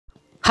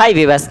Hi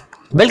viewers,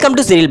 welcome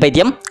to serial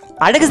பைத்தியம்.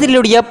 அழகு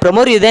சீரியலுடைய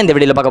promo review தான் இந்த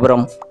வீடியோவில் பார்க்க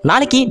போகிறோம்.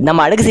 நாளைக்கு நம்ம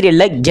அழகு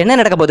சீரியலில் என்ன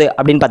நடக்க போகுது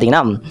அப்படின்னு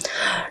பார்த்தீங்கன்னா,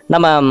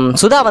 நம்ம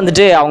சுதா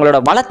வந்துட்டு அவங்களோட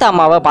வளர்த்த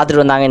அம்மாவை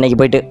பார்த்துட்டு வந்தாங்க. இன்றைக்கி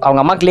போயிட்டு அவங்க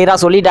அம்மா கிளியராக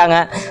சொல்லிட்டாங்க.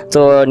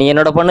 ஸோ நீ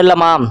என்னோட பொண்ணு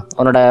இல்லைம்மா,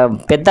 உன்னோட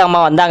பெத்த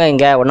அம்மா வந்தாங்க,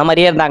 இங்கே உன்ன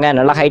மாதிரியே இருந்தாங்க,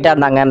 நல்லா ஹைட்டாக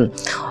இருந்தாங்க,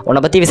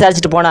 உன்னை பற்றி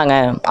விசாரிச்சுட்டு போனாங்க,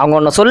 அவங்க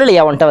ஒன்று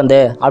சொல்லலையா உன்ட்ட வந்து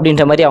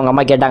அப்படின்ற மாதிரி அவங்க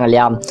அம்மா கேட்டாங்க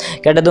இல்லையா.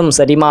 கேட்டதும்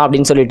சரிம்மா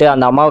அப்படின்னு சொல்லிட்டு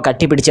அந்த அம்மாவை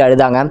கட்டி பிடிச்சி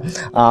அழுதாங்க.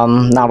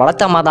 நான்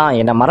வளர்த்த அம்மா தான்,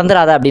 என்னை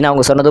மறந்துடாத அப்படின்னு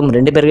அவங்க சொன்னதும்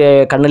ரெண்டு பேர்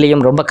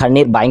கண்ணுலேயும் ரொம்ப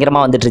கண்ணீர்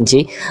பயங்கரமாக வந்துட்டு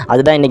இருந்துச்சு.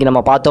 அதுதான் இன்றைக்கி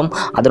நம்ம பார்த்தோம்.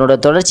 அதனோட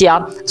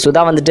தொடர்ச்சியாக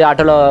சுதா வந்துட்டு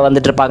ஆட்டோவில்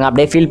வந்துட்டு இருப்பாங்க.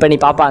 அப்படியே ஃபீல் பண்ணி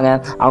பார்ப்பாங்க.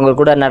 அவங்க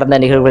கூட நடந்த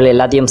நிகழ்வுகள்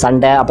எல்லாத்தையும்,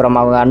 சண்டை, அப்புறம்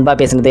அவங்க அன்பாக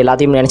பேசுனது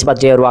எல்லாத்தையும் நினச்சி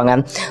பார்த்துட்டே வருவாங்க.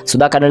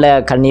 சுதா கண்ணில்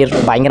கண்ணீர்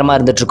பயங்கரமாக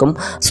இருந்துகிட்ருக்கும்.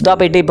 சுதா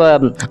போயிட்டு இப்போ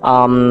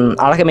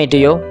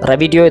அழகமேட்டையோ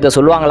ரவிட்டையோ இதை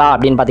சொல்லுவாங்களா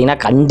அப்படின்னு பார்த்தீங்கன்னா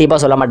கண்டிப்பாக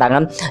சொல்ல மாட்டாங்க.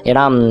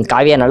 ஏன்னா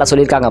காவியா நல்லா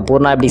சொல்லியிருக்காங்க,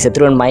 பூர்ணா இப்படி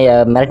செத்துருவன்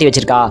மிரட்டி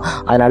வச்சிருக்கா,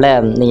 அதனால்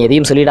நீங்கள்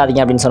எதையும்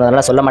சொல்லிடாதீங்க அப்படின்னு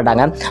சொன்னதுனால சொல்ல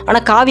மாட்டாங்க.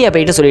 ஆனால் காவியா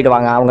போயிட்டு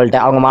சொல்லிவிடுவாங்க அவங்கள்ட்ட,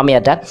 அவங்க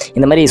மாமியார்ட்ட,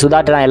 இந்த மாதிரி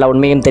சுதாட்ட நான் எல்லா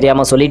உண்மையும்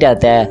தெரியாமல்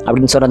சொல்லிட்டாத்த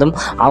அப்படின்னு சொன்னதும்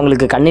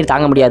அவங்களுக்கு கண்ணீர்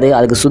தாங்க முடியாது.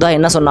 அதுக்கு சுதா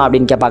என்ன சொன்னா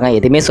அப்படின்னு கேட்பாங்க.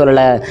 எதுவுமே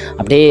சொல்லலை,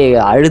 அப்படியே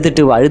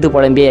அழுது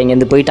புலம்பி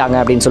அங்கேருந்து போயிட்டாங்க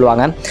அப்படின்னு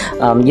சொல்லுவாங்க.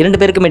 இரண்டு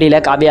பேருக்கும் இடையில்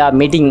காவியா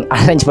மீட்டிங்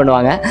அரேஞ்ச்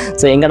பண்ணுவாங்க.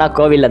 ஸோ எங்கன்னா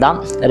கோவிலில் தான்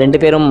ரெண்டு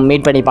பேரும்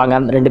மீட் பண்ணிப்பாங்க.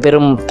 ரெண்டு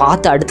பேரும்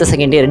பார்த்து அடுத்த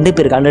செகண்டே ரெண்டு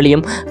பேர்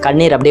கண்ணிலையும்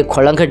கண்ணீர் அப்படியே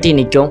குளங்கட்டி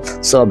நிற்கும்.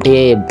 ஸோ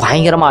அப்படியே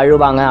பயங்கரமாக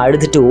அழுவாங்க.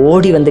 அழுதுட்டு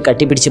ஓடி வந்து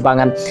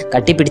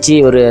கட்டி பிடிச்சி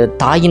ஒரு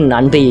தாயின்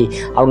அன்பை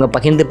அவங்க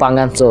பகிர்ந்துப்பாங்க.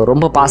 ஸோ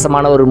ரொம்ப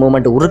பாசமான ஒரு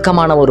மூமெண்ட்,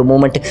 உருக்கமான ஒரு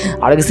மூமெண்ட்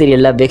அழகு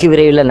சீரியலில் வெகு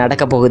விரைவில்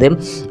நடக்க போகுது.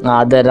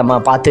 அதை நம்ம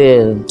பார்த்து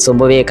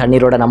ரொம்பவே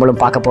கண்ணீரோட நம்மளும்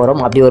பார்க்க போகிறோம்.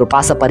 அப்படி ஒரு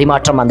பாச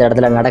பரிமாற்றம் அந்த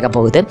இடத்துல நடக்க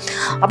போகுது.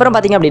 அப்புறம்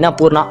பார்த்திங்க அப்படின்னா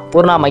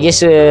பூர்ணா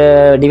மகேஷ்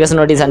டிவோர்ஸ்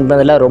நோட்டீஸ்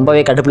அனுப்புனதில்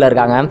ரொம்பவே கடுப்பில்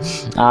இருக்காங்க.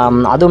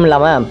 அதுவும்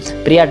இல்லாமல்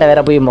பிரியாட்ட வேற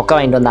போய் மொக்க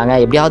வாங்கிட்டு வந்தாங்க.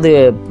 எப்படியாவது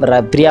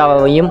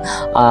பிரியாவையும்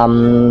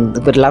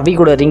ரவி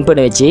கூட ரிங்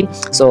பண்ணி வச்சு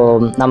ஸோ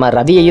நம்ம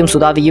ரவியையும்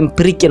சுதாவையும்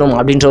பிரிக்கணும்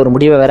அப்படின்ற ஒரு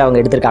முடிவை வேறு அவங்க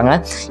எடுத்திருக்காங்க.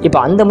 இப்போ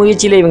அந்த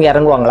முயற்சியில் இவங்க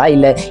இறங்குவாங்களா,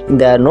 இல்லை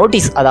இந்த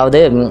நோட்டீஸ், அதாவது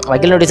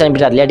வக்கீல் நோட்டீஸ்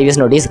அனுப்பிட்டார் இல்லையா,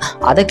 டிவோர்ஸ் நோட்டீஸ்,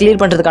 அதை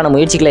கிளியர் பண்ணுறதுக்கான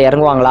முயற்சிகளை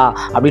இறங்குவாங்களா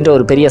அப்படின்ற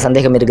ஒரு பெரிய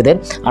சந்தேகம் இருக்குது.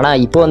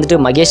 ஆனால் இப்போ வந்துட்டு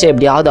மகேஷை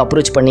எப்படியாவது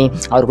அப்ரோச் பண்ணி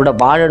அவர் கூட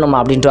வாழணும்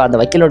அப்படின்ற அந்த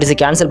வக்கீல் நோட்டீஸை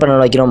கேன்சல் பண்ண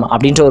வைக்கணும்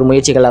அப்படின்ற ஒரு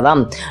முயற்சிகளை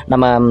தான்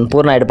நம்ம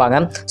பூர்ணா எடுப்பாங்க.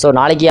 ஸோ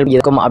நாளைக்கு அப்படி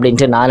இருக்கும்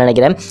அப்படின்ட்டு நான்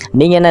நினைக்கிறேன்.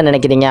 நீங்கள் என்ன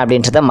நினைக்கிறீங்க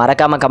அப்படின்றத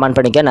மறக்காமல் கமெண்ட்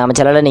பண்ணிக்க. நம்ம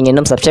சேனலில் நீங்கள்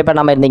இன்னும் சப்ஸ்கிரைப்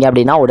பண்ணாமல் இருந்தீங்க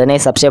அப்படின்னா உடனே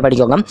சப்ஸ்கிரைப்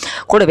பண்ணிக்கோங்க.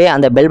 கூடவே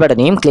அந்த பெல்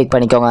பட்டனையும் கிளிக்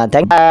பண்ணிக்கோங்க.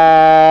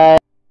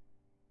 தேங்க்யூ.